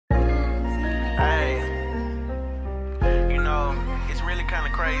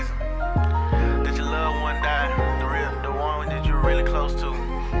crazy that your loved one died, the one that you're really close to.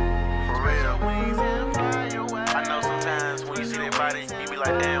 For real. I know sometimes when you see that body, you be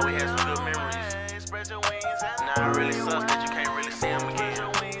like, damn, we had some good memories. Now it really sucks that you can't really see him again.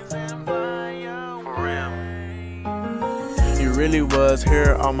 For real. He really was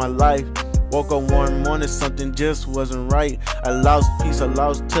here all my life. Woke up one morning, something just wasn't right. I lost peace, I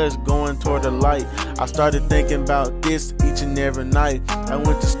lost touch, going toward the light. I started thinking about this each and every night. I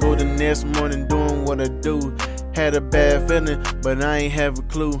went to school the next morning doing what I do. Had a bad feeling, but I ain't have a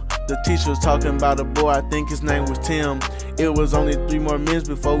clue. The teacher was talking about a boy, I think his name was Tim. It was only 3 more minutes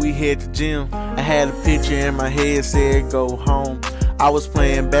before we hit the gym. I had a picture in my head, said go home. I was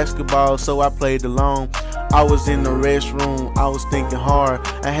playing basketball, so I played along. I was in the restroom, I was thinking hard.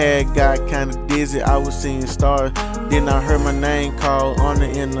 I had got kinda dizzy, I was seeing stars. Then I heard my name called on the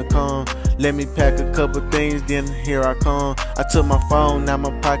intercom. Let me pack a couple things, then here I come. I took my phone out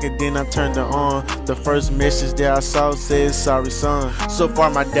my pocket, then I turned it on. The first message that I saw said, sorry son. So far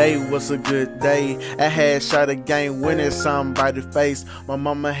my day was a good day. I had shot a game winning somebody's face. My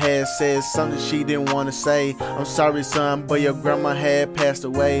mama had said something she didn't want to say. I'm sorry son, but your grandma had passed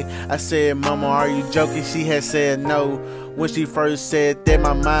away. I said, mama, are you joking? She had said no. When she first said that,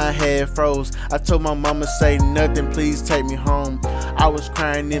 my mind had froze. I told my mama, say nothing, please take me home. I was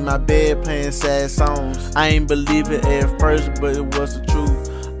crying in my bed playing sad songs. I ain't believe it at first, but it was the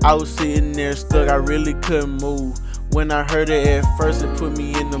truth. I was sitting there stuck, I really couldn't move. When I heard it at first, it put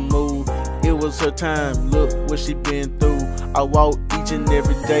me in the mood. It was her time, look what she been through. I walk each and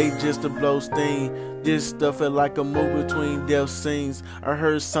every day just to blow steam. This stuff felt like a move between death scenes. I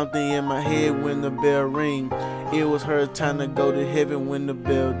heard something in my head when the bell ring. It was her time to go to heaven when the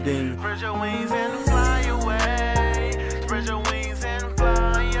bell ding. Spread your wings and